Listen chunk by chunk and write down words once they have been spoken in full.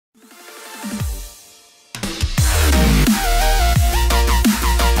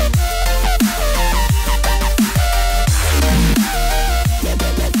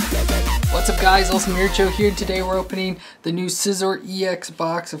FallenRedZeo here, and today we're opening the new Scizor-EX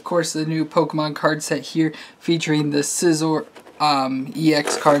box. Of course, the new Pokemon card set here featuring the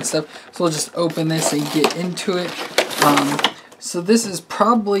Scizor-EX card stuff. So we'll just open this and get into it. So this is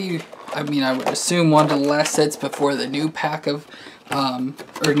probably, I would assume one of the last sets before the new pack of,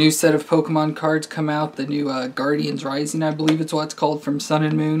 or new set of Pokemon cards come out. The new Guardians Rising, I believe it's what it's called, from Sun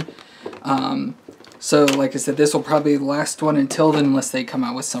and Moon. So, like I said, this will probably be the last one until then, unless they come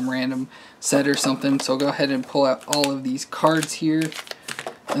out with some random set or something. So, I'll go ahead and pull out all of these cards here.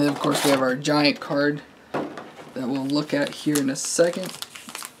 And then, of course, we have our giant card that we'll look at here in a second.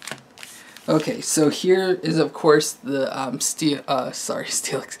 Okay, so here is, of course, the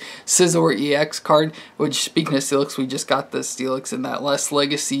Scizor-EX card. Which, speaking of Steelix, we just got the Steelix in that last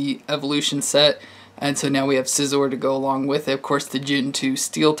Legacy Evolution set. And so now we have Scizor to go along with it. Of course, the Gen 2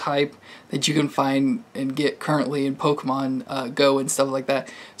 Steel type that you can find and get currently in Pokemon Go and stuff like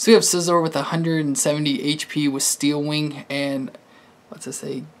that. So we have Scizor with 170 HP with Steel Wing and, what's it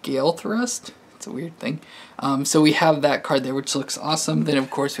say, Gale Thrust? It's a weird thing. So we have that card there, which looks awesome. Then, of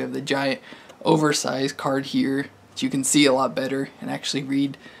course, we have the giant oversized card here that you can see a lot better and actually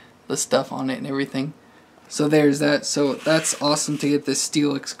read the stuff on it and everything. So there's that. So that's awesome to get this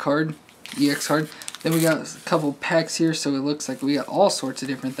Steelix card, EX card. Then we got a couple packs here, so it looks like we got all sorts of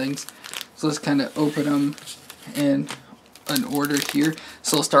different things. So let's kind of open them in an order here.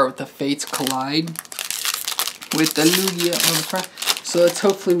 So we'll start with the Fates Collide with the Lugia on the front. So let's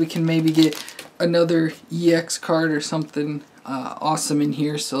hopefully we can maybe get another EX card or something awesome in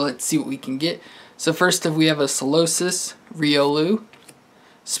here. So let's see what we can get. So first up we have a Solosis, Riolu,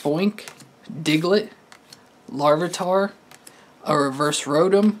 Spoink, Diglett, Larvitar, a Reverse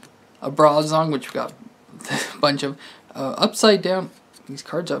Rotom, a Brazong, which we got a bunch of, upside down. These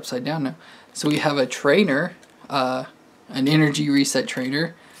cards are upside down now. So we have a Trainer, an Energy Reset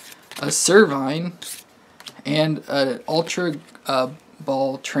Trainer, a Servine, and an Ultra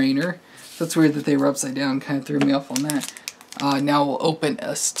Ball Trainer. That's weird that they were upside down. Kind of threw me off on that. Now we'll open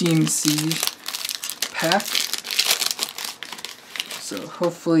a Steam Siege pack. So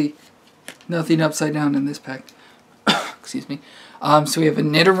hopefully nothing upside down in this pack. Excuse me. So we have a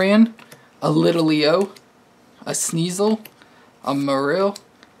Nidoran, a Littleeo, a Sneasel, a Marill,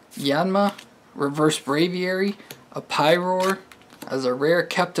 Yanma, Reverse Braviary, a Pyroar, as a rare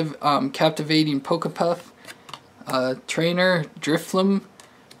captivating Pokepuff, Trainer, Drifloon,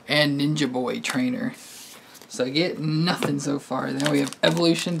 and Ninja Boy Trainer. So I get nothing so far. Then we have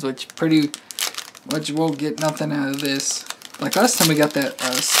Evolutions, which won't get nothing out of this. Like last time we got that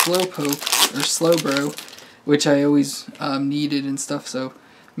Slowpoke, or Slowbro, which I always needed and stuff, so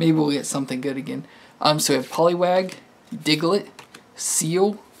maybe we'll get something good again. So we have Poliwag, Diglett,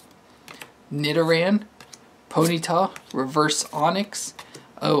 Seal, Nidoran, Ponyta, Reverse Onyx,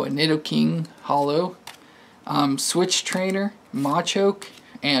 a Nidoking Hollow, Switch Trainer, Machoke,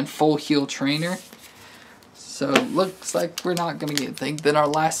 and Full Heal Trainer. So looks like we're not going to get a thing. Then our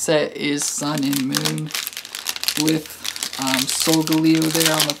last set is Sun and Moon with Solgaleo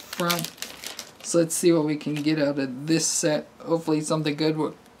there on the front. So let's see what we can get out of this set. Hopefully something good.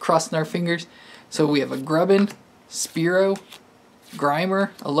 We're crossing our fingers. So we have a Grubbin, Spearow, Grimer,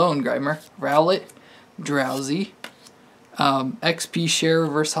 a lone Grimer, Rowlet, Drowsy, XP Share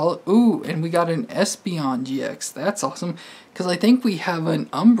Reverse Hollow. Ooh, and we got an Espeon GX. That's awesome. Because I think we have an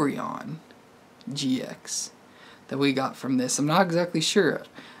Umbreon GX that we got from this. I'm not exactly sure.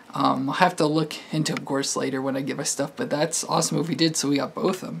 I'll have to look into, of course, later when I get my stuff. But that's awesome if we did. So we got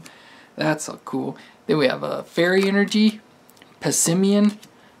both of them. That's so cool. Then we have a Fairy Energy, Passimian,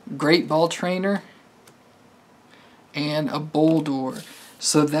 Great Ball Trainer, and a Boldore.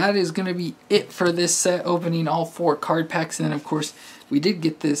 So that is going to be it for this set, opening all 4 card packs. And then, of course, we did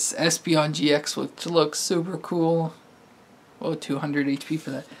get this Espeon GX, which looks super cool. Oh, 200 HP for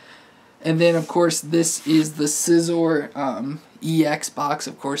that. And then, of course, this is the Scizor-EX box,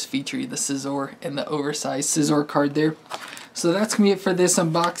 of course, featuring the Scizor and the oversized Scizor card there. So that's going to be it for this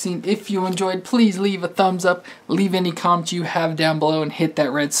unboxing. If you enjoyed, please leave a thumbs up, leave any comments you have down below, and hit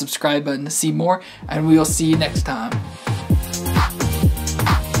that red subscribe button to see more, and we'll see you next time.